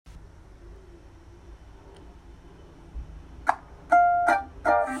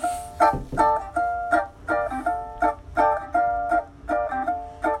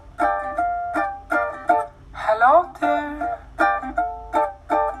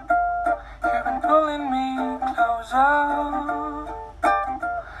composer.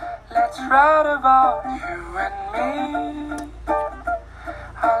 Let's write about you and me.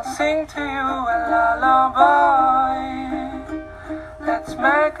 I'll sing to you a lullaby. Let's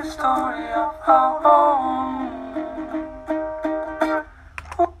make a story of our own.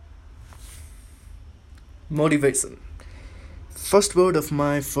 Motivation. First word of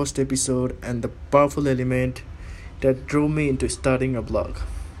my first episode and the powerful element that drove me into starting a blog.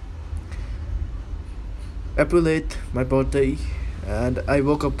 April 8th, my birthday, and I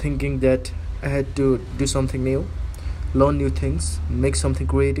woke up thinking that I had to do something new, learn new things, make something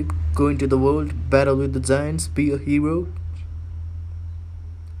creative, go into the world, battle with the giants, be a hero,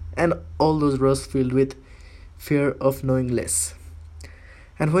 and all those rushes filled with fear of knowing less.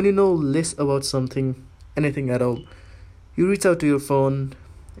 And when you know less about something, anything at all, you reach out to your phone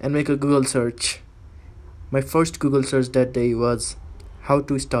and make a Google search. My first Google search that day was how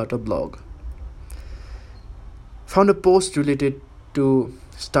to start a blog. Found a post related to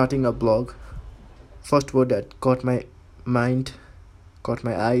starting a blog. First word that caught my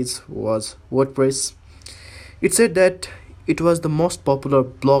eyes was WordPress. It said that it was the most popular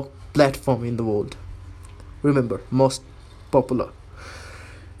blog platform in the world. Remember, most popular.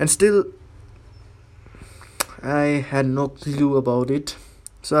 And still, I had no clue about it,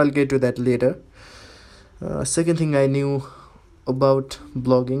 so I'll get to that later. Second thing I knew about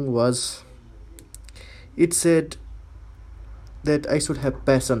blogging was it said that I should have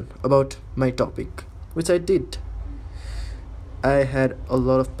passion about my topic, which I did. I had a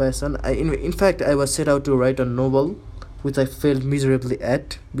lot of passion. In fact, I was set out to write a novel, which I failed miserably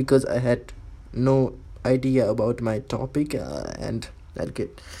at because I had no idea about my topic, and I'll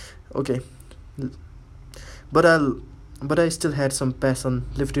get okay. But I still had some passion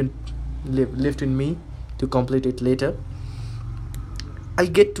left in me to complete it later. I'll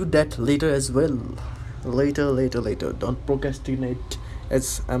get to that later as well. Later. Don't procrastinate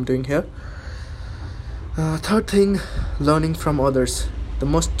as I'm doing here. Third thing, learning from others. The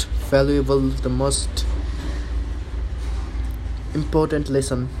most valuable, the most important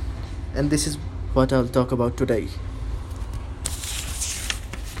lesson, and this is what I'll talk about today.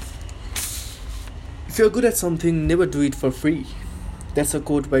 If you're good at something, never do it for free. That's a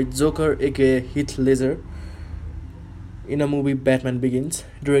quote by Joker aka Heath Ledger in a movie Batman Begins,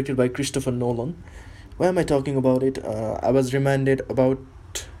 directed by Christopher Nolan. Why am I talking about it? I was reminded about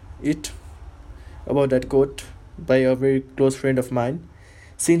that quote by a very close friend of mine.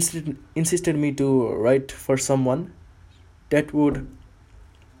 She insisted me to write for someone that would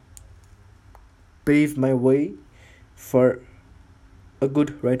pave my way for a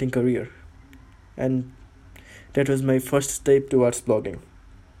good writing career. And that was my first step towards blogging.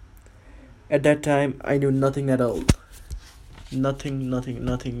 At that time, I knew nothing at all. Nothing,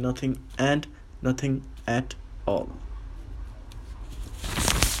 and nothing at all.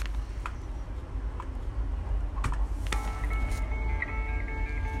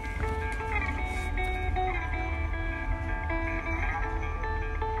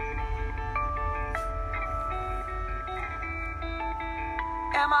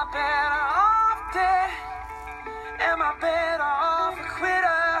 Am I better off dead? Am I better off a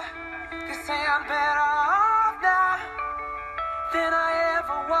quitter? They say I'm better off now than I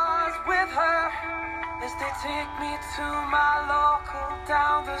ever was with her. As they take me to my local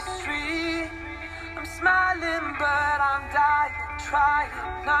down the street, I'm smiling but I'm dying, trying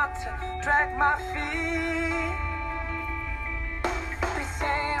not to drag my feet. They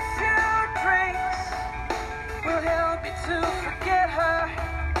say a few drinks will help me to forget her.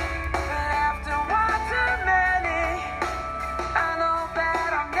 After one too many, I know that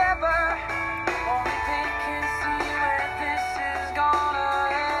I'll never. Only they can see where this is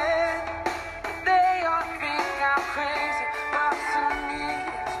gonna end. They all think I'm crazy, but to me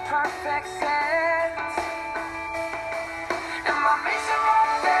it's perfect sense. And my mates are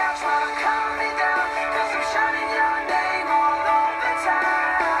all there trying to calm me down, 'cause I'm shining your name all over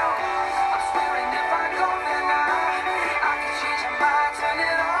town. I'm swearing if I go there now, I can change your mind, turn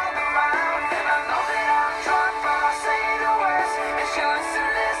it all around. I know that I'm drunk, but I'll say the words, and she'll listen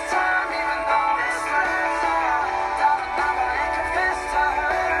this time, even though this hurts. Darling, now I ain't confessed to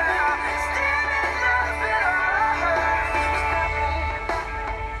her. Still in love with her.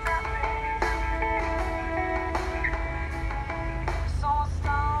 So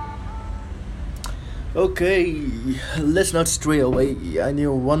stoned. Okay, let's not stray away. I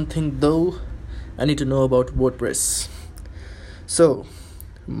knew one thing though. I need to know about WordPress. So,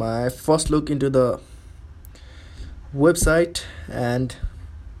 my first look into the website, and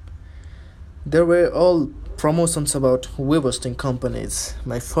there were all promotions about web hosting companies.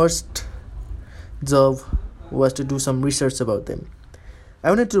 My first job was to do some research about them. I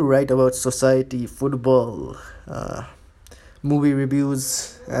wanted to write about society, football, movie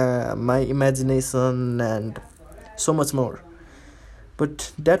reviews, my imagination, and so much more.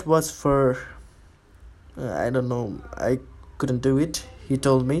 But that was for I don't know. I couldn't do it. He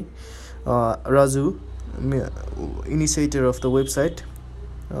told me, Raju, initiator of the website.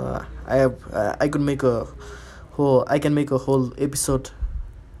 I could make a whole. I can make a whole episode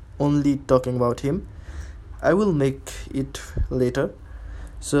only talking about him. I will make it later.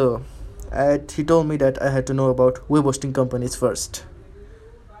 So, he told me that I had to know about web hosting companies first.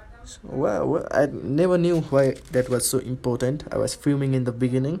 So, well, I never knew why that was so important. I was fuming in the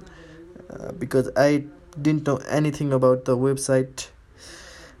beginning because I didn't know anything about the website.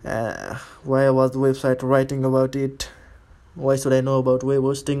 Why was the website writing about it? Why should I know about web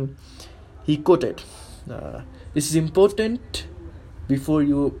hosting? He quoted, "This is important before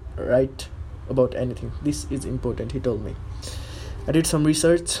you write about anything. This is important," he told me. I did some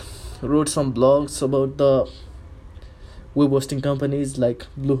research, wrote some blogs about the web hosting companies like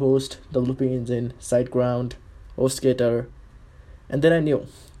Bluehost, WP Engine, SiteGround, HostGator, and then I knew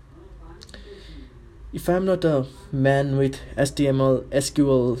if I'm not a man with HTML,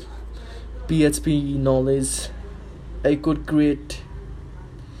 SQL, PHP knowledge, I could create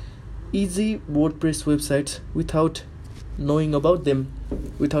easy WordPress websites without knowing about them,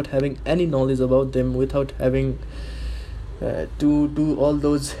 without having any knowledge about them, without having to do all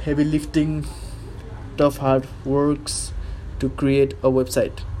those heavy lifting, tough hard works to create a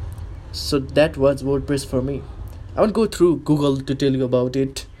website. So that was WordPress for me. I won't go through Google to tell you about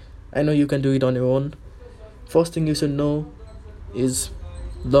it. I know you can do it on your own. First thing you should know is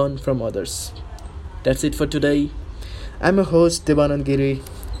learn from others. That's it for today. I'm your host Devanand Giri.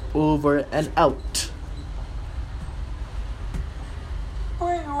 Over and out. We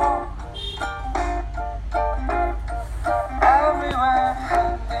walk everywhere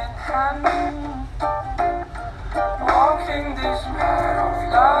hand in hand, walking this path of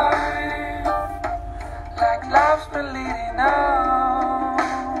life, like life's been leading us.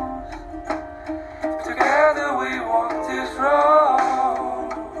 Together we walk this road.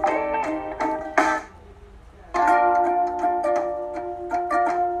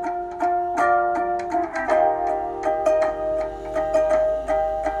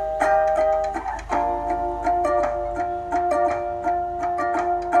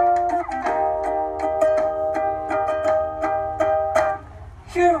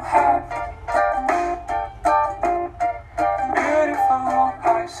 You have beautiful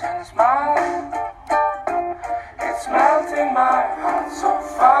eyes and smile. It's melting my heart so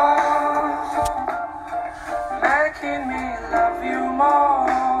fast, making me love you more.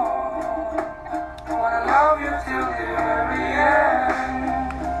 Wanna love you till